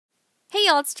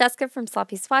y'all, it's Jessica from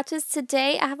Sloppy Swatches.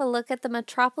 Today I have a look at the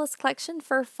Metropolis collection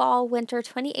for Fall Winter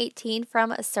 2018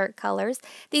 from Cirque Colors.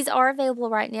 These are available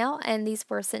right now and these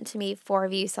were sent to me for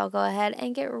review, so I'll go ahead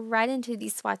and get right into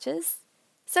these swatches.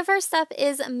 So first up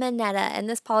is Minetta, and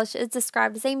this polish is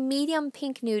described as a medium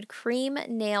pink nude cream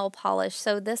nail polish.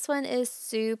 So this one is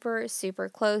super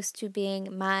close to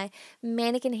being my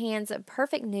mannequin hands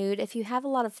perfect nude. If you have a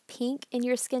lot of pink in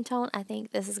your skin tone, I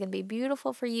think this is going to be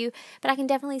beautiful for you, but I can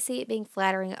definitely see it being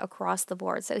flattering across the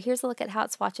board. So here's a look at how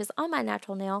it swatches on my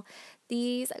natural nail.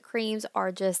 These creams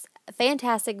are just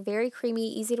fantastic, very creamy,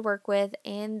 easy to work with,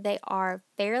 and they are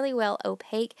fairly well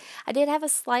opaque. I did have a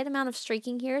slight amount of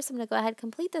streaking here, so I'm going to go ahead and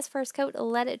complete this first coat,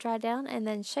 let it dry down, and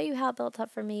then show you how it built up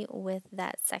for me with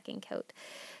that second coat.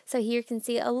 So here you can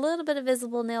see a little bit of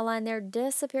visible nail line there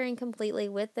disappearing completely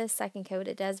with this second coat.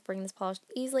 It does bring this polish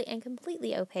easily and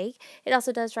completely opaque. It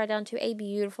also does dry down to a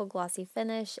beautiful glossy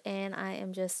finish, and I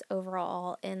am just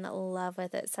overall in love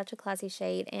with it. Such a classy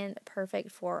shade and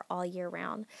perfect for all year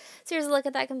round. So here's a look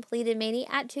at that completed mani.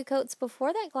 Add 2 coats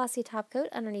before that glossy top coat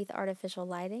underneath artificial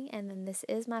lighting, and then this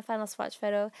is my final swatch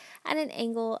photo at an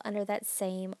angle under that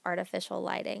same artificial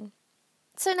lighting.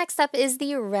 So next up is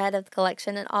the red of the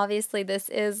collection, and obviously this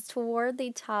is toward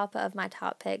the top of my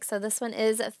top pick. So this one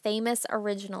is Famous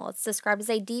Original. It's described as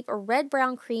a deep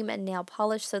red-brown cream nail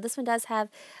polish. So this one does have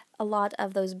a lot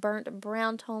of those burnt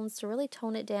brown tones to really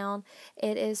tone it down.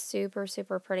 It is super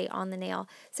pretty on the nail.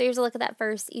 So here's a look at that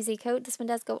first easy coat. This one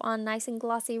does go on nice and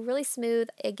glossy, really smooth.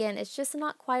 Again, it's just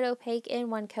not quite opaque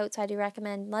in one coat, so I do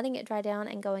recommend letting it dry down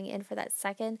and going in for that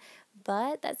second.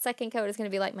 But that second coat is going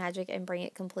to be like magic and bring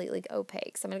it completely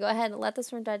opaque. So I'm going to go ahead and let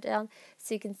this one dry down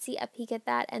so you can see a peek at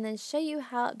that and then show you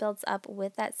how it builds up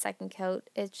with that second coat.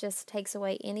 It just takes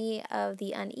away any of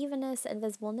the unevenness and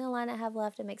visible nail line I have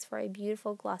left. It makes for a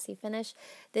beautiful glossy finish.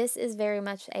 This is very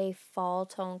much a fall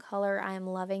tone color. I am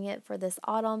loving it for this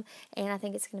autumn, and I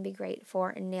think it's going to be great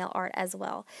for nail art as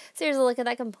well. So here's a look at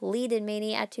that completed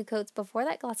mani. Add 2 coats before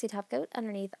that glossy top coat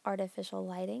underneath artificial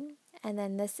lighting. And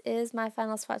then this is my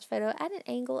final swatch photo at an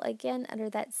angle again under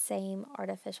that same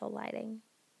artificial lighting.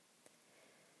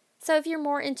 So if you're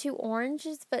more into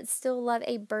oranges but still love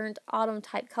a burnt autumn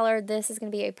type color, this is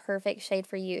going to be a perfect shade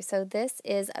for you. So this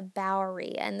is a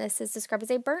Bowery, and this is described as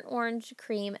a burnt orange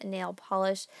cream nail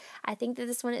polish. I think that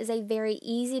this one is a very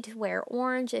easy to wear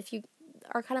orange if you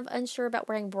are kind of unsure about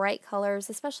wearing bright colors,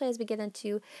 especially as we get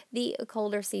into the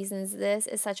colder seasons. This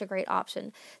is such a great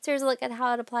option. So here's a look at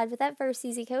how it applied with that first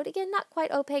easy coat. Again, not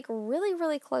quite opaque,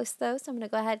 really close though. So I'm going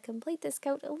to go ahead and complete this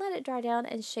coat, let it dry down,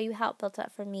 and show you how it built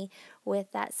up for me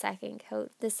with that second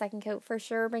coat. This second coat for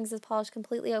sure brings this polish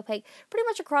completely opaque. Pretty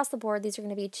much across the board, these are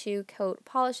going to be 2 coat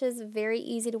polishes. Very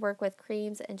easy to work with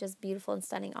creams and just beautiful and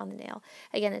stunning on the nail.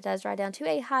 Again, it does dry down to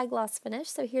a high gloss finish.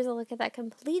 So here's a look at that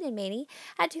completed mani.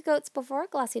 Add 2 coats before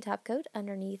glossy top coat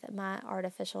underneath my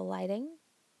artificial lighting.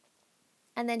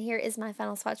 And then here is my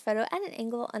final swatch photo at an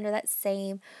angle under that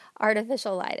same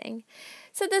artificial lighting.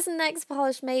 So this next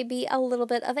polish may be a little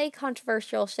bit of a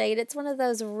controversial shade. It's one of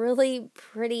those really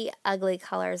pretty ugly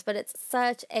colors, but it's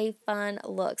such a fun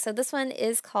look. So this one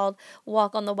is called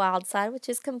Walk on the Wild Side, which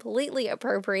is completely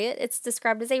appropriate. It's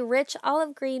described as a rich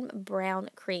olive green brown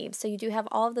cream. So you do have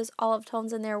all of those olive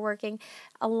tones in there working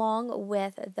along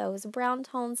with those brown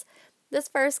tones. This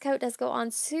first coat does go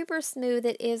on super smooth.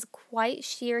 It is quite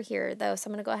sheer here though, so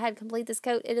I'm going to go ahead and complete this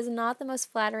coat. It is not the most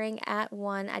flattering at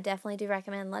one. I definitely do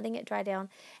recommend letting it dry down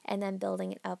and then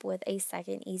building it up with a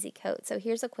second easy coat. So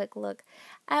here's a quick look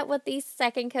at what the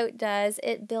second coat does.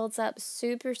 It builds up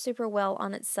super well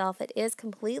on itself. It is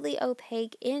completely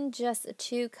opaque in just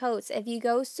 2 coats. If you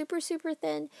go super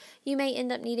thin, you may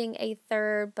end up needing a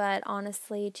third, but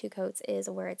honestly 2 coats is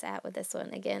where it's at with this one.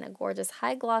 Again, a gorgeous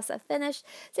high gloss finish.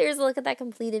 So here's a look at that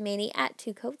completed mani at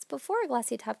 2 coats before a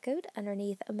glossy top coat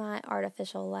underneath my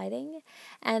artificial lighting,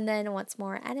 and then once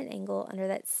more at an angle under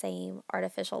that same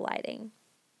artificial lighting.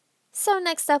 So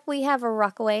next up we have a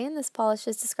Rockaway, and this polish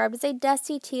is described as a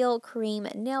dusty teal cream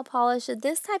nail polish.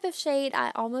 This type of shade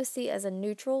I almost see as a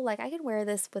neutral. Like I can wear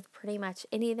this with pretty much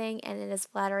anything and it is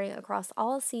flattering across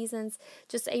all seasons.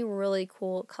 Just a really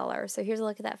cool color. So here's a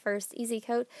look at that first easy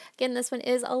coat. Again, this one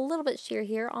is a little bit sheer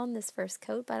here on this first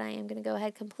coat, but I am going to go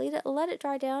ahead, complete it, let it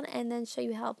dry down, and then show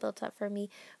you how it built up for me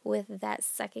with that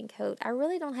second coat. I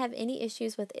really don't have any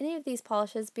issues with any of these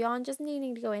polishes beyond just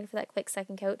needing to go in for that quick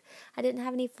second coat. I didn't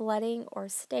have any flooding cutting or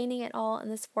staining at all,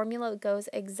 and this formula goes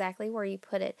exactly where you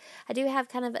put it. I do have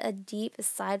kind of a deep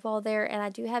sidewall there, and I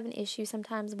do have an issue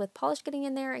sometimes with polish getting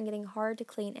in there and getting hard to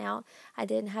clean out. I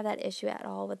didn't have that issue at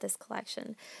all with this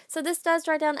collection. So this does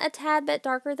dry down a tad bit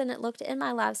darker than it looked in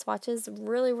my lab swatches.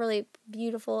 Really, really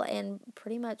beautiful and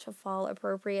pretty much a fall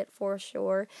appropriate for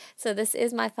sure. So this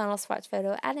is my final swatch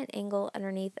photo at an angle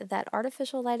underneath that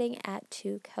artificial lighting at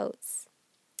 2 coats.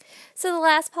 So the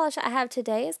last polish I have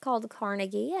today is called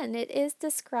Carnegie, and it is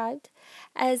described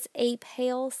as a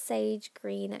pale sage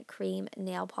green cream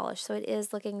nail polish. So it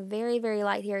is looking very, very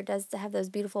light here. It does have those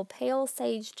beautiful pale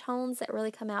sage tones that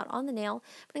really come out on the nail.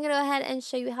 But I'm going to go ahead and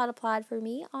show you how it applied for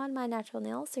me on my natural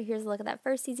nail. So here's a look at that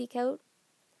first easy coat.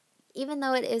 Even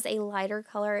though it is a lighter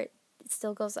color, it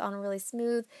still goes on really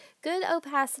smooth. Good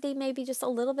opacity, maybe just a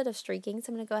little bit of streaking. So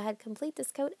I'm going to go ahead and complete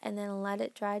this coat and then let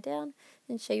it dry down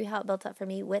and show you how it built up for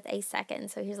me with a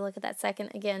second. So here's a look at that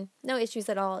second. Again, no issues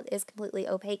at all. It is completely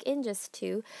opaque in just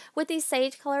 2. With these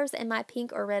sage colors and my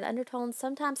pink or red undertones,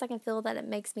 sometimes I can feel that it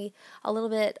makes me a little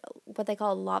bit what they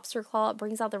call lobster claw. It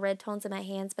brings out the red tones in my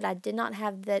hands, but I did not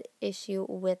have that issue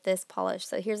with this polish.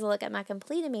 So here's a look at my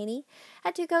complete mini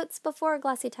at 2 coats before a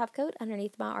glossy top coat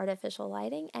underneath my artificial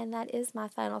lighting, and that is my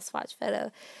final swatch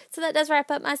photo. So that does wrap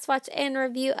up my swatch and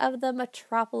review of the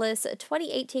Metropolis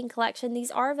 2018 collection.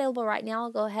 These are available right now. I'll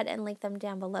go ahead and link them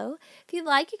down below. If you'd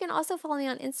like, you can also follow me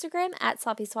on Instagram at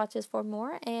Sloppy Swatches for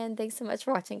more. And thanks so much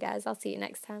for watching, guys. I'll see you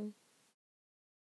next time.